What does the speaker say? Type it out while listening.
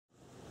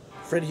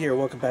Fred here,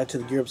 welcome back to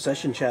the Gear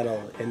Obsession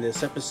channel. In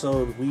this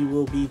episode, we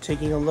will be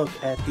taking a look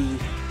at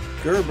the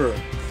Gerber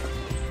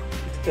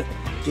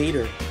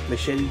Gator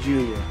Machete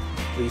Jr.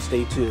 Please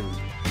stay tuned.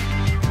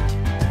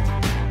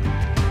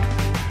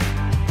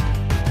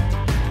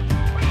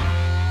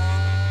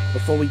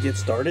 Before we get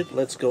started,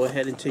 let's go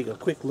ahead and take a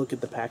quick look at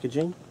the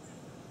packaging.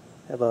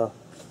 Have a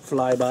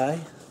flyby.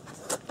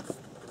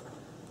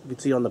 You can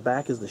see on the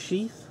back is the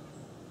sheath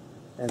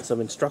and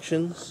some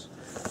instructions.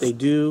 They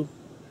do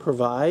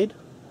provide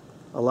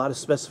a lot of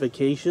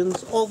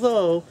specifications,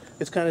 although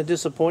it's kind of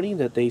disappointing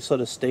that they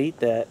sort of state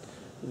that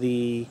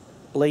the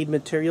blade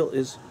material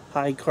is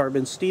high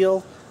carbon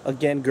steel.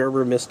 Again,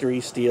 Gerber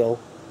mystery steel,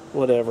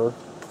 whatever.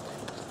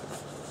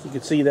 You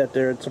can see that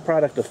it's a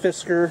product of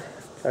Fisker.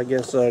 I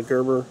guess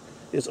Gerber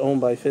is owned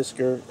by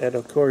Fisker, and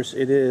of course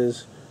it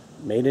is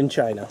made in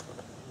China.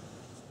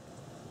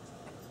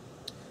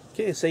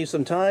 Okay, save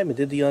some time. I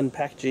did the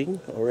unpackaging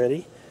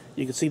already.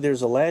 You can see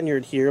there's a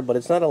lanyard here, but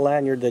it's not a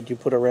lanyard that you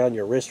put around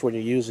your wrist when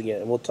you're using it,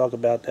 and we'll talk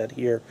about that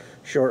here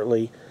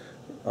shortly.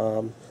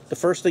 The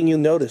first thing you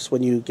notice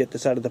when you get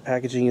this out of the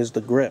packaging is the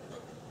grip.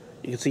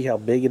 You can see how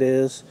big it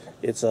is.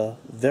 It's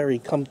very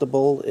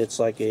comfortable. It's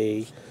like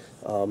a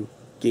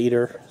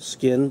gator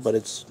skin, but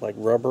it's like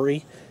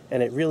rubbery,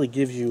 and it really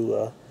gives you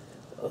a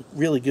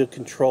really good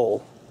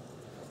control.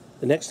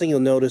 The next thing you'll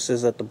notice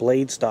is that the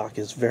blade stock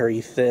is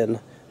very thin.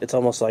 It's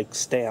almost like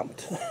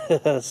stamped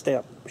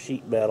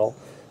sheet metal.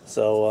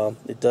 So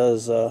it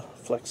does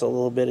flex a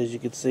little bit, as you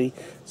can see.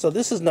 So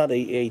this is not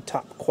a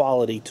top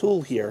quality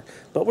tool here,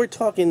 but we're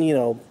talking, you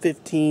know,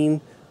 $15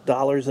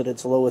 at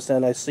its lowest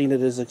end. I've seen it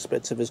as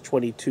expensive as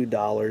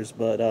 $22,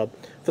 but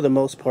for the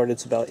most part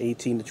it's about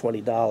 $18 to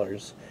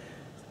 $20.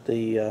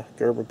 The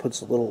Gerber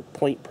puts a little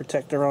point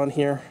protector on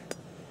here.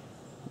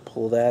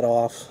 Pull that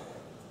off.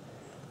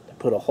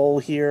 Put a hole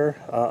here.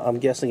 I'm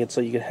guessing it's so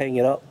you can hang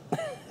it up.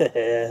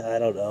 I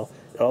don't know.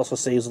 It also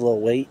saves a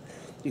little weight.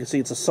 You can see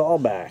it's a saw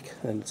back,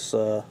 and it's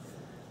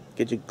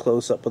get you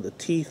close up with the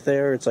teeth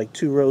there. It's like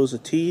 2 rows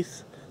of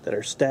teeth that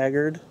are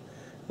staggered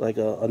like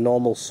a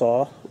normal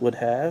saw would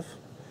have.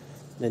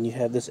 Then you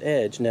have this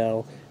edge.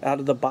 Now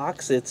out of the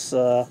box, it's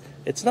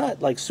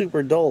not like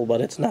super dull, but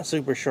it's not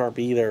super sharp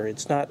either.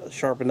 It's not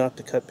sharp enough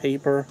to cut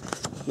paper.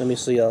 Let me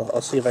see.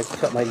 I'll see if I can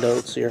cut my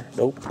notes here.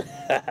 Nope.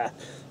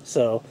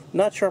 So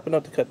not sharp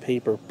enough to cut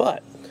paper,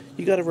 but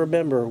you got to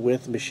remember,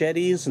 with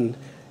machetes and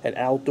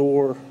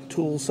outdoor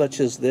tools such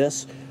as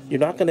this,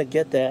 you're not going to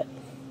get that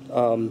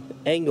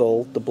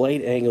angle, the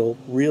blade angle,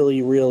 really,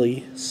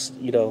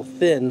 you know,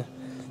 thin,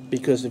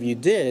 because if you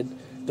did,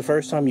 the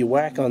first time you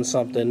whack on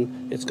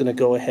something, it's going to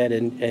go ahead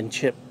and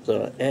chip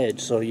the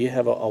edge. So you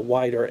have a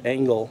wider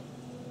angle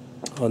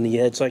on the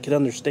edge. So I can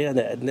understand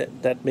that, and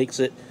that makes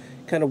it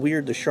kind of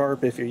weird to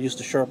sharp if you're used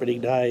to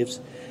sharpening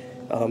knives,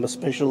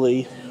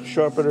 especially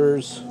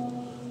sharpeners,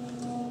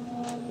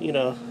 you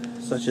know,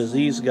 such as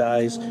these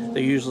guys. They're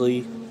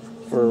usually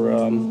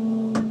for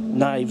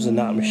knives and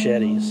not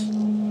machetes. You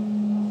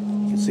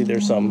can see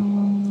there's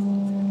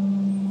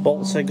some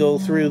bolts that go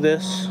through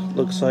this.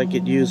 Looks like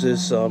it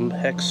uses some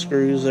hex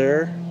screws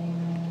there.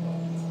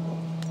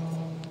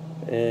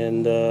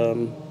 And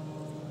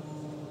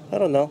I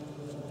don't know.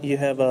 You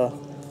have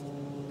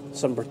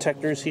some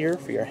protectors here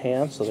for your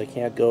hands so they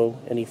can't go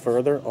any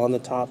further on the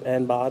top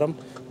and bottom.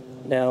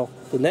 Now,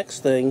 the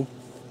next thing,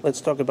 let's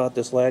talk about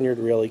this lanyard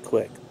really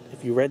quick.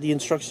 If you read the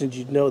instructions,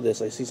 you'd know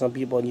this. I see some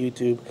people on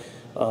YouTube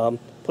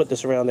put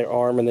this around their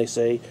arm and they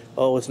say,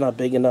 oh, it's not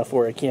big enough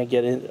where it can't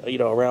get in, you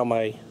know, around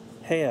my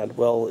hand.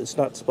 Well, it's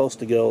not supposed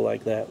to go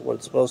like that. What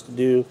it's supposed to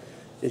do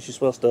is you're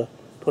supposed to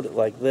put it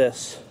like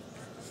this.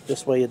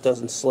 This way it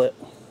doesn't slip.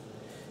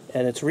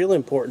 And it's really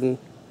important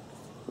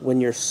when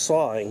you're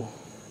sawing.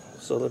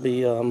 So let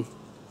me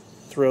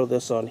throw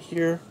this on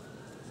here.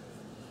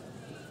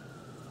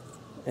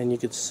 And you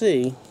can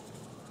see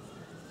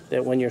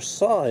that when you're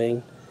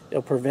sawing,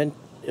 it'll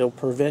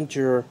prevent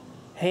your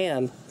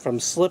hand from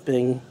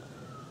slipping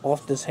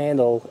off this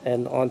handle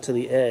and onto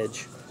the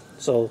edge.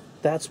 So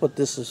that's what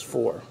this is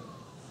for.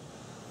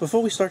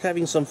 Before we start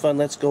having some fun,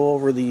 let's go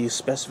over the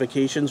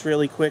specifications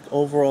really quick.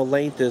 Overall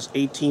length is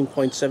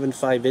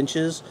 18.75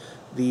 inches.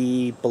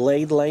 The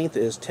blade length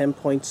is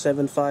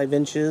 10.75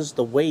 inches.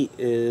 The weight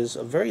is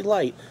very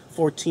light,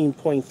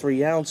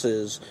 14.3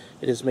 ounces.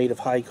 It is made of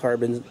high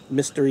carbon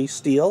mystery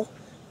steel.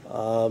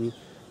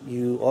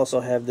 You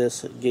also have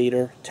this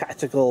Gator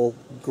tactical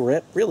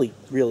grip. Really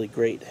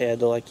great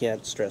handle. I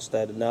can't stress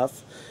that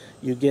enough.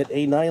 You get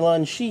a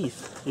nylon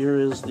sheath. Here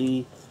is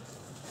the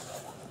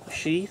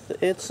sheath.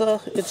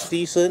 It's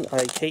decent.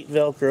 I hate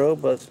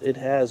Velcro, but it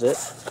has it.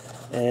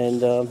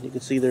 And you can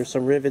see there's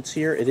some rivets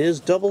here. It is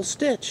double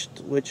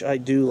stitched, which I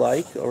do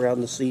like,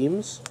 around the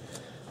seams,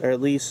 or at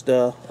least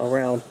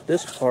around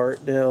this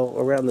part. Now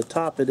around the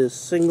top it is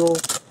single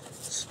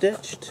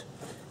stitched,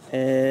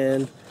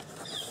 and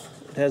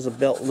it has a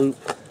belt loop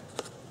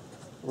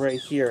right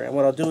here. And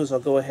what I'll do is I'll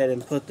go ahead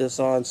and put this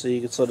on so you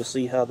can sort of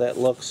see how that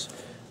looks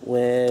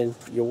when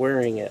you're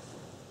wearing it.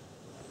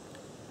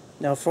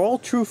 Now, for all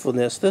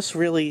truthfulness, this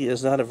really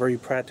is not a very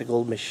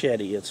practical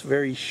machete. It's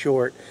very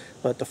short,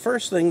 but the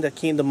first thing that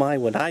came to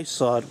mind when I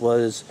saw it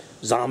was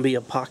zombie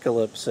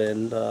apocalypse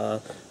and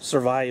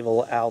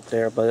survival out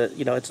there. But,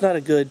 you know, it's not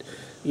a good,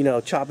 you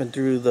know, chopping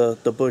through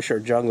the bush or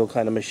jungle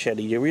kind of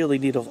machete. You really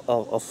need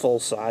a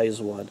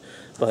full-size one.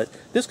 But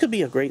this could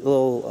be a great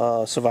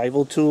little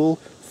survival tool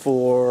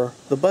for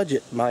the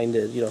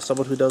budget-minded, you know,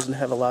 someone who doesn't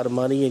have a lot of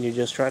money and you're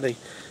just trying to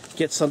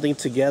get something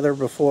together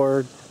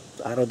before,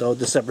 I don't know,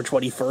 December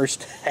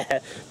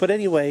 21st. But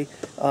anyway,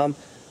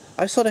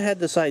 I sort of had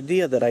this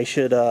idea that I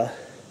should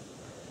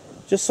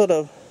just sort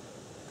of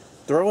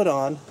throw it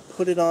on,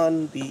 put it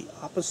on the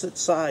opposite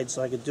side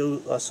so I could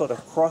do a sort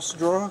of cross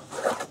draw,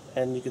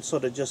 and you could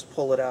sort of just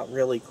pull it out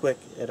really quick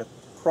at a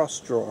cross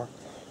draw.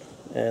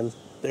 And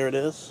there it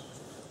is.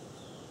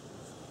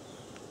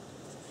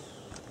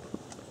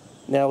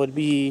 Now, it would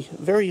be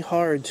very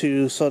hard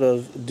to sort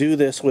of do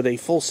this with a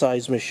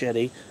full-size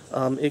machete.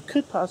 It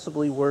could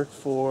possibly work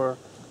for,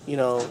 you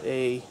know,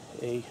 a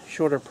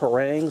shorter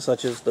parang,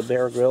 such as the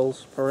Bear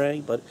Grylls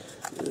parang, but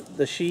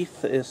the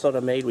sheath is sort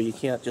of made where you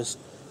can't just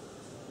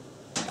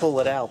pull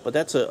it out. But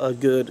that's a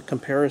good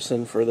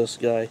comparison for this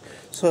guy.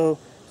 So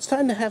it's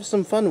time to have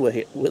some fun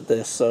with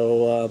this.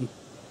 So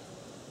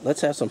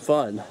let's have some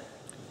fun.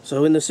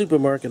 So in the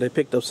supermarket, I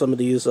picked up some of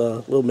these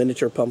little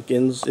miniature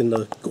pumpkins in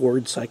the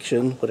gourd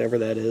section, whatever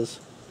that is.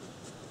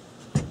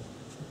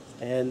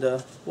 And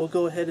we'll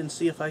go ahead and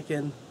see if I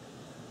can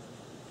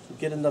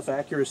get enough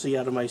accuracy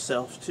out of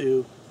myself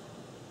to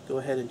go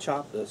ahead and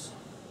chop this.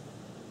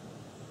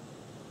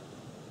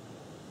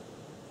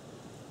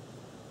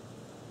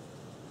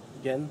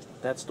 Again,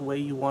 that's the way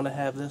you want to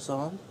have this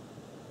on.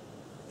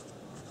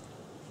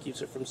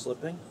 Keeps it from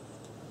slipping.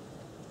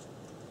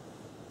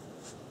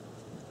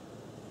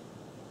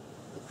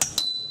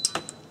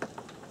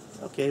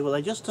 Okay, well,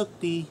 I just took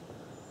the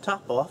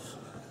top off.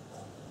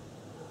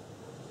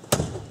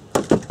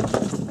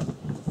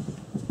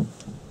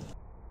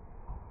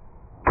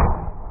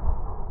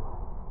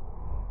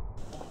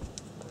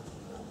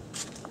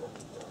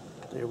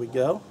 There we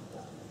go.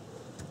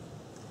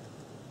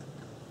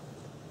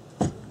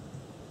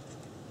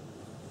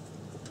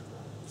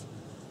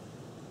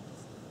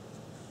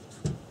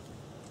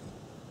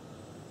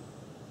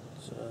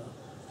 So,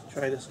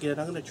 try this again.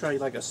 I'm going to try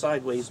like a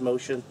sideways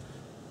motion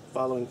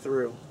following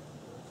through.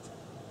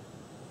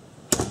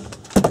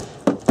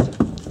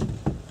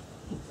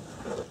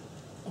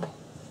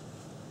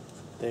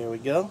 There we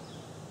go.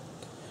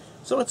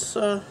 So it's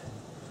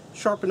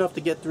sharp enough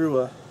to get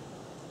through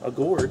a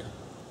gourd.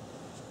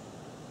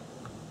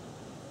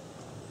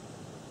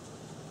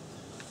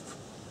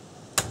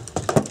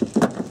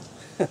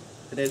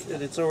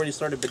 And it's already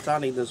started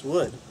batoning this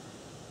wood.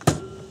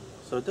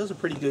 So it does a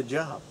pretty good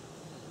job.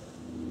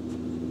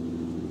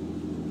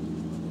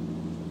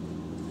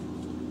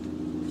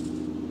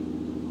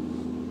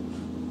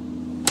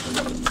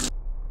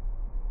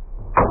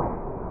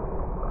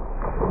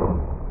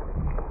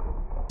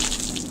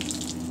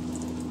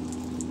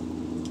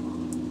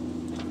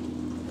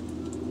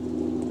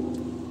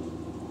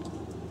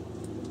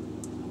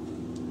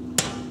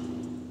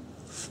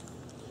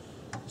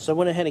 So I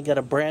went ahead and got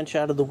a branch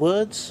out of the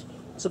woods.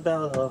 It's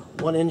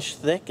about 1 inch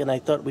thick, and I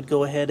thought we'd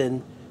go ahead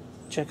and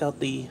check out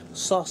the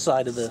saw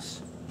side of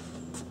this.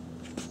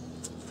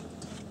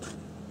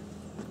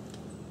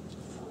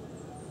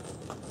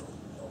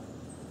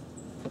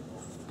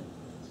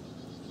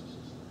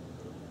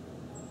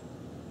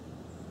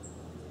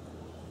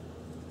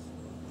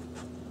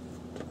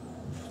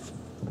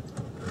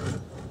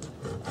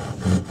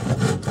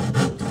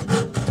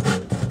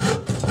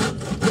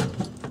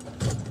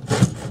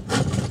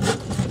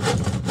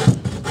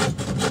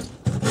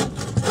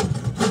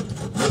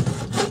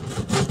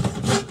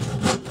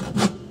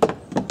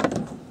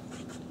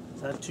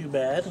 Not too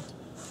bad.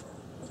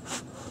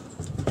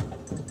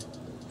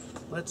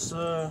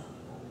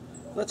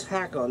 Let's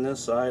hack on this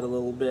side a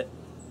little bit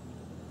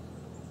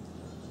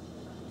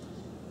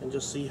and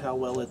just see how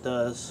well it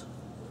does.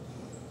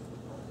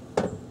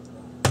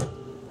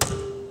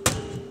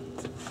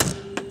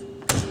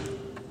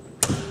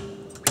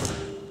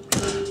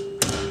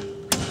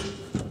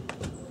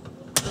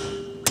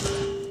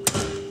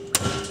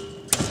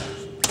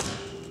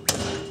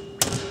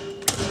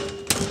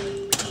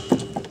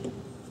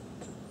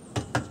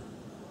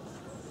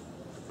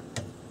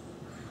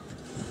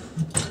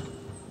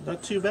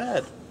 Not too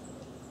bad.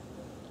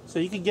 So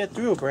you can get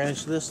through a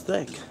branch this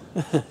thick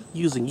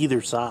using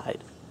either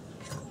side.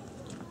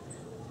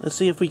 Let's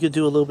see if we could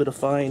do a little bit of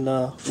fine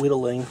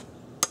whittling.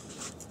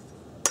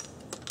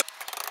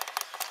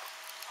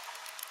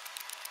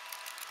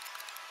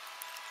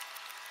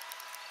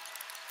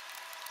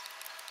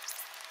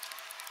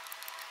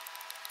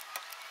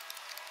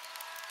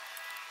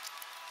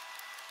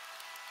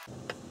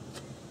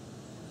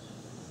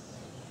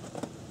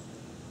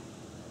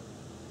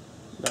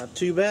 Not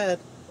too bad.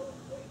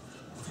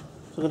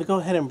 So I'm going to go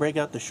ahead and break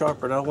out the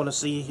sharpener. I want to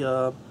see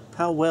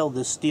how well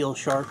this steel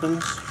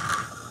sharpens.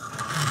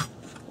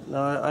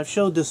 Now, I've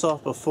showed this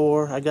off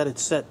before. I got it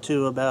set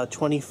to about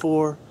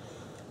 24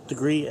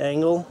 degree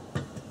angle.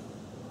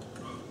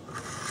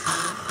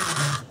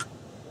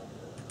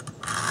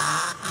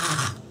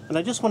 And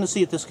I just want to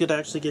see if this could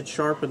actually get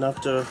sharp enough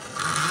to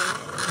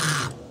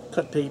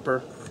cut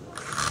paper.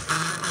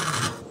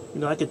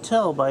 You know, I could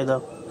tell by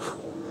the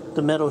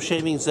metal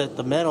shavings that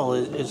the metal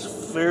is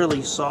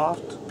fairly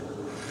soft.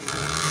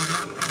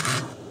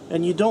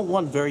 And you don't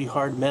want very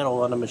hard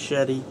metal on a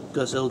machete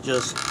because it'll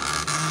just,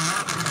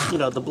 you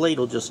know, the blade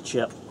will just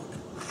chip.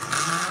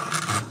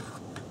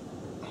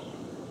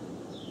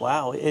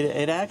 Wow,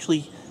 it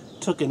actually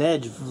took an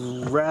edge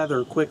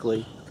rather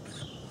quickly.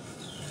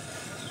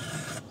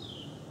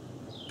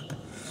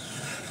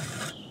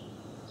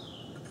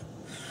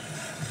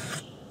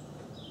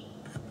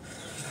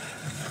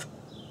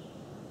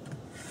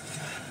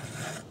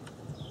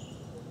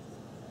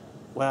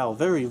 Wow,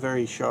 very,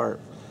 very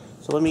sharp.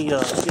 So let me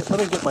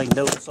get my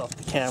notes off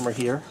the camera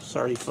here.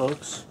 Sorry,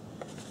 folks.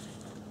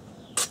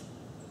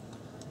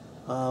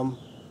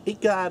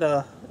 It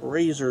got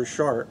razor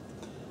sharp.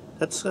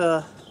 That's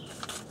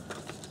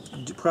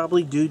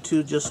probably due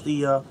to just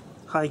the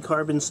high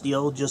carbon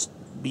steel just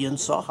being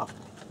soft.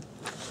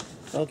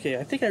 Okay,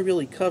 I think I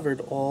really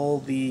covered all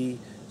the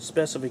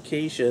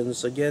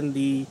specifications. Again,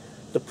 the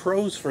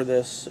pros for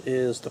this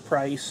is the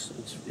price.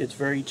 It's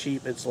very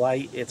cheap, it's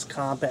light, it's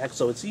compact,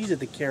 so it's easy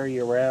to carry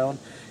around,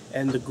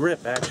 and the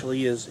grip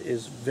actually is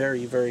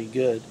very, very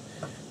good.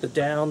 The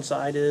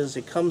downside is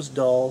it comes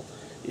dull,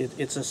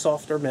 it's a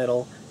softer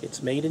metal,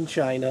 it's made in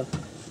China,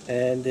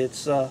 and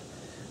it's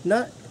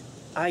not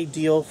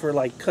ideal for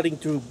like cutting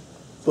through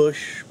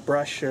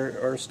brush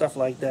or stuff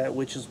like that,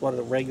 which is what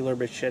a regular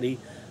machete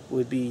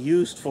would be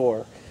used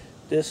for.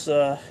 This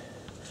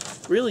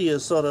really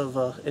is sort of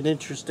an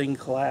interesting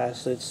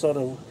class. It's sort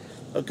of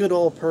a good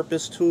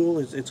all-purpose tool.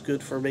 It's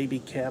good for maybe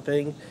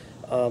camping,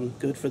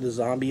 good for the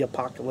zombie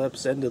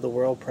apocalypse, end of the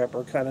world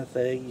prepper kind of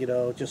thing, you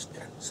know, just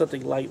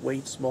something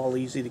lightweight, small,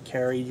 easy to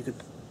carry. You could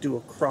do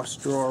a cross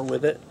drawer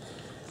with it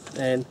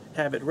and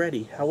have it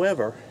ready.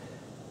 However,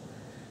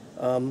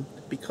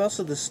 because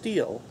of the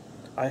steel,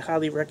 I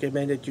highly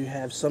recommend that you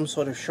have some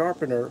sort of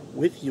sharpener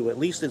with you. At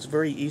least it's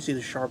very easy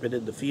to sharpen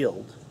in the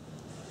field.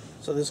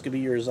 So this could be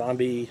your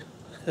zombie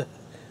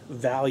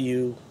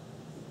value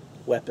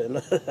weapon.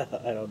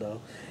 I don't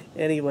know.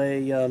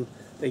 Anyway,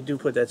 they do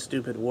put that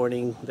stupid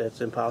warning that's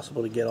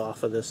impossible to get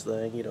off of this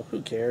thing. You know,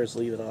 who cares?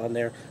 Leave it on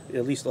there.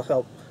 At least it'll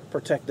help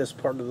protect this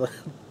part of the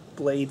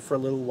blade for a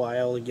little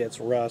while against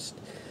rust.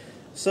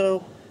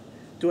 So,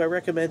 do I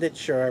recommend it?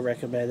 Sure, I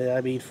recommend it.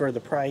 I mean, for the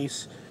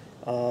price,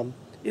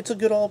 it's a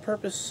good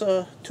all-purpose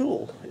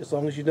tool, as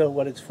long as you know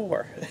what it's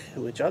for,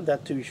 which I'm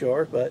not too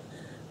sure, but,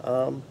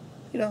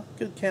 you know,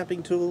 good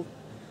camping tool,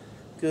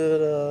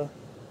 good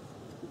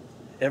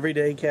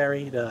everyday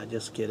carry. No,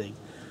 just kidding.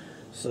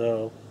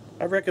 So,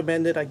 I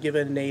recommend it. I give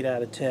it an 8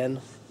 out of 10.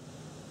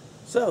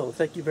 So,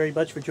 thank you very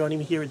much for joining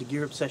me here at the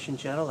Gear Obsession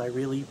channel. I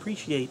really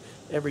appreciate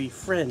every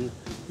friend,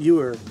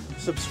 viewer,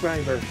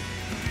 subscriber,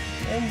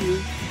 and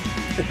you.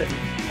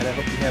 And I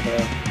hope you have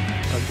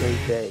a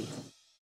great day.